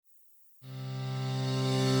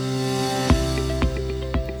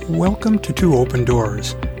Welcome to Two Open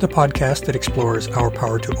Doors, the podcast that explores our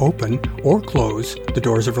power to open or close the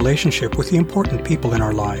doors of relationship with the important people in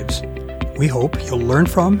our lives. We hope you'll learn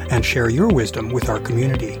from and share your wisdom with our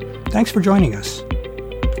community. Thanks for joining us.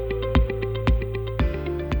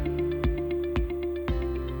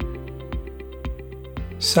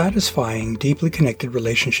 Satisfying, deeply connected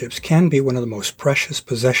relationships can be one of the most precious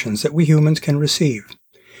possessions that we humans can receive.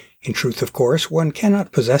 In truth, of course, one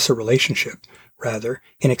cannot possess a relationship. Rather,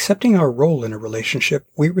 in accepting our role in a relationship,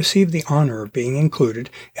 we receive the honor of being included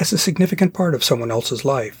as a significant part of someone else's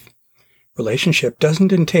life. Relationship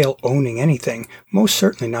doesn't entail owning anything, most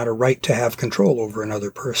certainly not a right to have control over another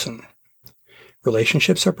person.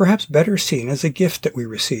 Relationships are perhaps better seen as a gift that we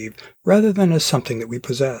receive, rather than as something that we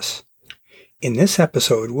possess. In this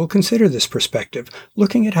episode, we'll consider this perspective,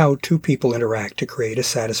 looking at how two people interact to create a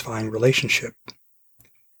satisfying relationship.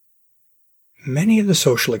 Many of the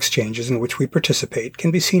social exchanges in which we participate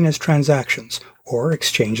can be seen as transactions, or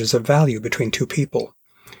exchanges of value between two people.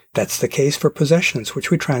 That's the case for possessions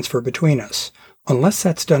which we transfer between us. Unless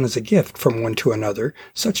that's done as a gift from one to another,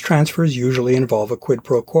 such transfers usually involve a quid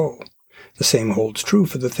pro quo. The same holds true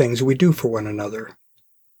for the things we do for one another.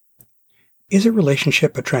 Is a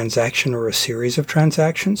relationship a transaction or a series of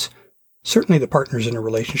transactions? Certainly the partners in a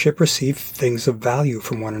relationship receive things of value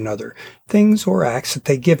from one another, things or acts that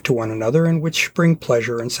they give to one another and which bring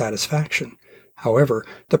pleasure and satisfaction. However,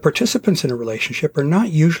 the participants in a relationship are not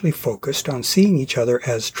usually focused on seeing each other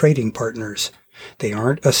as trading partners. They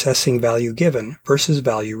aren't assessing value given versus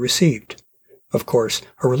value received. Of course,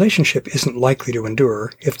 a relationship isn't likely to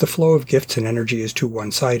endure if the flow of gifts and energy is too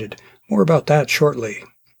one-sided. More about that shortly.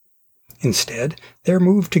 Instead, they're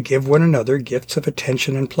moved to give one another gifts of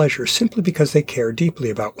attention and pleasure simply because they care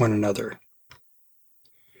deeply about one another.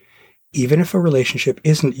 Even if a relationship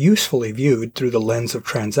isn't usefully viewed through the lens of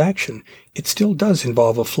transaction, it still does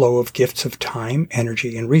involve a flow of gifts of time,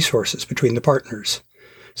 energy, and resources between the partners.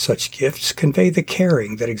 Such gifts convey the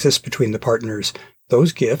caring that exists between the partners.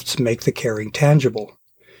 Those gifts make the caring tangible.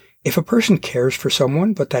 If a person cares for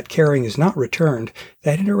someone but that caring is not returned,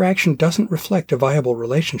 that interaction doesn't reflect a viable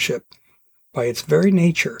relationship. By its very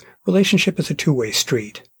nature, relationship is a two-way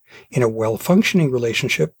street. In a well-functioning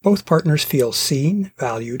relationship, both partners feel seen,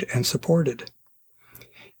 valued, and supported.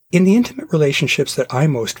 In the intimate relationships that I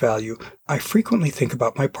most value, I frequently think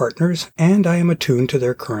about my partners, and I am attuned to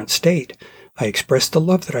their current state. I express the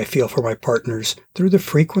love that I feel for my partners through the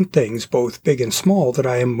frequent things, both big and small, that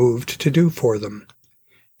I am moved to do for them.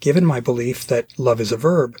 Given my belief that love is a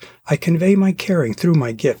verb, I convey my caring through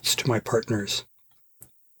my gifts to my partners.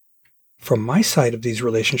 From my side of these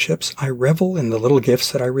relationships, I revel in the little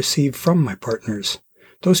gifts that I receive from my partners.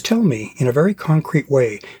 Those tell me, in a very concrete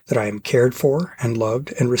way, that I am cared for and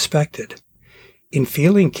loved and respected. In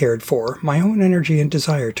feeling cared for, my own energy and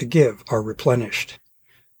desire to give are replenished.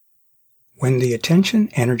 When the attention,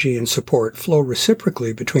 energy, and support flow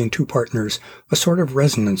reciprocally between two partners, a sort of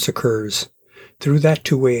resonance occurs. Through that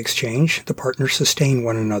two-way exchange, the partners sustain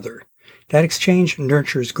one another. That exchange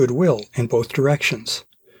nurtures goodwill in both directions.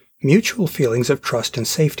 Mutual feelings of trust and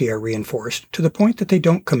safety are reinforced to the point that they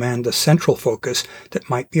don't command the central focus that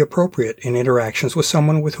might be appropriate in interactions with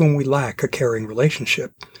someone with whom we lack a caring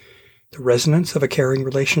relationship. The resonance of a caring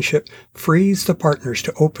relationship frees the partners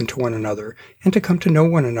to open to one another and to come to know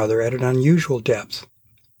one another at an unusual depth.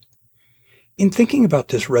 In thinking about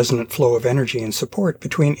this resonant flow of energy and support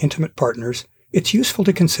between intimate partners, it's useful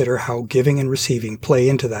to consider how giving and receiving play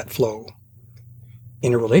into that flow.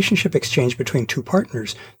 In a relationship exchange between two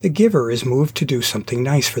partners, the giver is moved to do something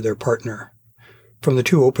nice for their partner. From the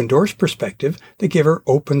Two Open Doors perspective, the giver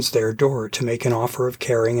opens their door to make an offer of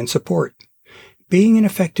caring and support. Being an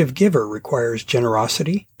effective giver requires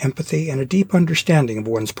generosity, empathy, and a deep understanding of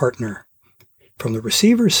one's partner. From the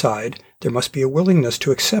receiver's side, there must be a willingness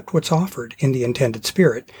to accept what's offered in the intended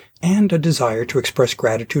spirit, and a desire to express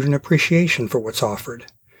gratitude and appreciation for what's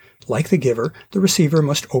offered. Like the giver, the receiver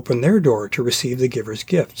must open their door to receive the giver's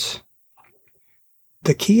gifts.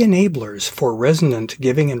 The key enablers for resonant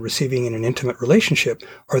giving and receiving in an intimate relationship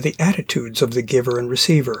are the attitudes of the giver and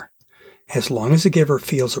receiver. As long as the giver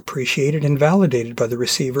feels appreciated and validated by the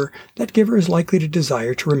receiver, that giver is likely to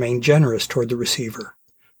desire to remain generous toward the receiver.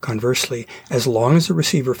 Conversely, as long as the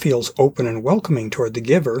receiver feels open and welcoming toward the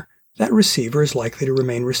giver, that receiver is likely to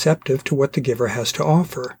remain receptive to what the giver has to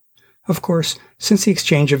offer. Of course, since the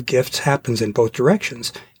exchange of gifts happens in both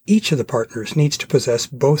directions, each of the partners needs to possess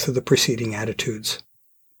both of the preceding attitudes.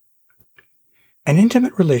 An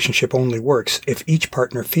intimate relationship only works if each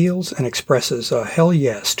partner feels and expresses a hell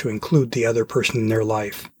yes to include the other person in their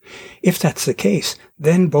life. If that's the case,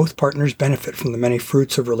 then both partners benefit from the many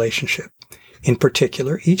fruits of relationship. In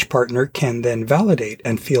particular, each partner can then validate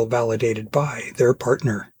and feel validated by their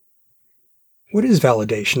partner. What is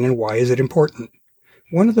validation and why is it important?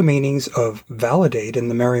 One of the meanings of validate in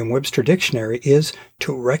the Merriam-Webster dictionary is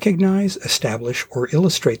to recognize, establish, or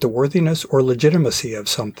illustrate the worthiness or legitimacy of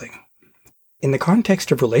something. In the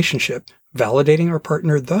context of relationship, validating our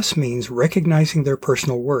partner thus means recognizing their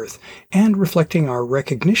personal worth and reflecting our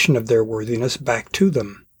recognition of their worthiness back to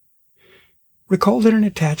them. Recall that in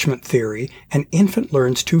attachment theory, an infant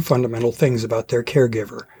learns two fundamental things about their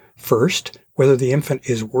caregiver. First, whether the infant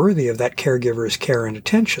is worthy of that caregiver's care and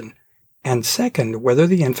attention, and second, whether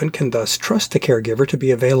the infant can thus trust the caregiver to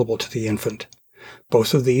be available to the infant.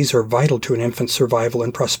 Both of these are vital to an infant's survival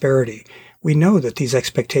and prosperity. We know that these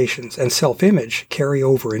expectations and self-image carry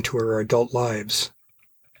over into our adult lives.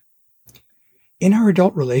 In our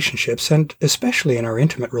adult relationships, and especially in our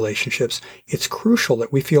intimate relationships, it's crucial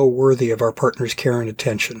that we feel worthy of our partner's care and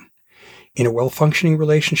attention. In a well-functioning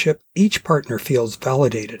relationship, each partner feels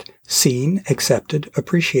validated, seen, accepted,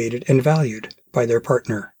 appreciated, and valued by their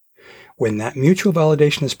partner. When that mutual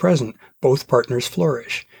validation is present, both partners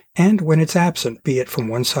flourish, and when it's absent, be it from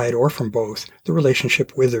one side or from both, the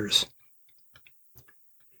relationship withers.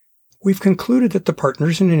 We've concluded that the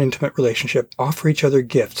partners in an intimate relationship offer each other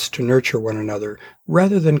gifts to nurture one another,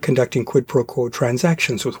 rather than conducting quid pro quo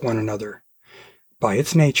transactions with one another. By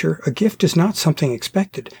its nature, a gift is not something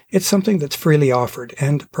expected, it's something that's freely offered,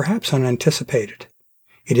 and perhaps unanticipated.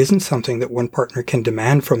 It isn't something that one partner can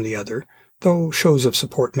demand from the other, though shows of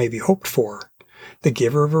support may be hoped for. The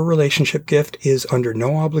giver of a relationship gift is under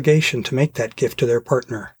no obligation to make that gift to their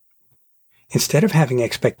partner. Instead of having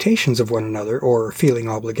expectations of one another or feeling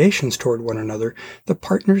obligations toward one another, the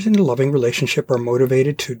partners in a loving relationship are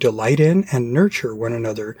motivated to delight in and nurture one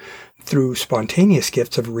another through spontaneous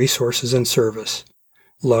gifts of resources and service.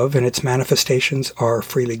 Love and its manifestations are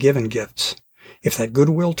freely given gifts. If that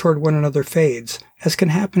goodwill toward one another fades, as can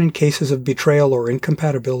happen in cases of betrayal or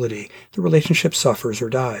incompatibility, the relationship suffers or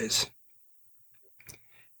dies.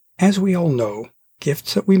 As we all know,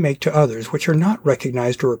 gifts that we make to others which are not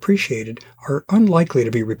recognized or appreciated are unlikely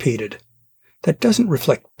to be repeated. That doesn't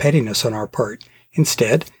reflect pettiness on our part.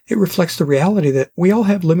 Instead, it reflects the reality that we all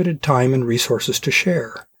have limited time and resources to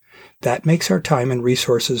share. That makes our time and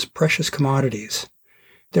resources precious commodities.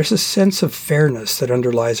 There's a sense of fairness that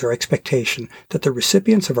underlies our expectation that the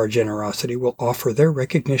recipients of our generosity will offer their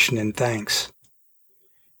recognition and thanks.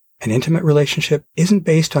 An intimate relationship isn't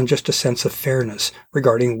based on just a sense of fairness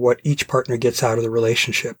regarding what each partner gets out of the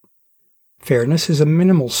relationship. Fairness is a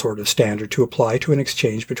minimal sort of standard to apply to an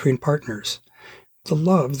exchange between partners. The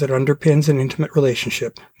love that underpins an intimate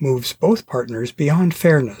relationship moves both partners beyond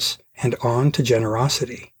fairness and on to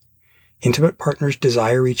generosity. Intimate partners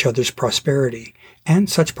desire each other's prosperity, and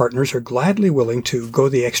such partners are gladly willing to go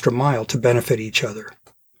the extra mile to benefit each other.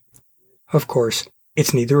 Of course,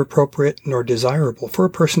 it's neither appropriate nor desirable for a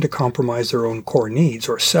person to compromise their own core needs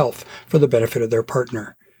or self for the benefit of their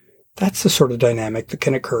partner. That's the sort of dynamic that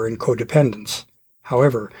can occur in codependence.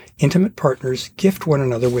 However, intimate partners gift one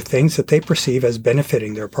another with things that they perceive as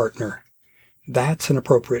benefiting their partner. That's an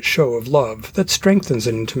appropriate show of love that strengthens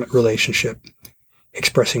an intimate relationship.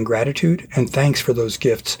 Expressing gratitude and thanks for those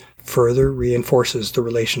gifts further reinforces the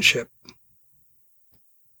relationship.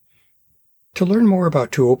 To learn more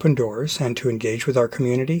about Two Open Doors and to engage with our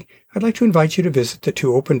community, I'd like to invite you to visit the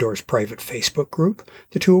Two Open Doors private Facebook group,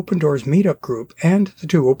 the Two Open Doors meetup group, and the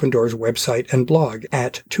Two Open Doors website and blog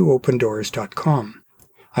at twoopendoors.com.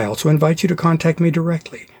 I also invite you to contact me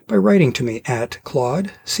directly by writing to me at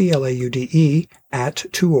Claude, CLAUDE, at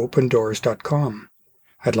twoopendoors.com.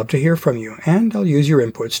 I'd love to hear from you, and I'll use your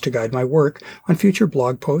inputs to guide my work on future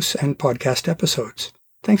blog posts and podcast episodes.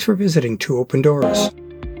 Thanks for visiting Two Open Doors.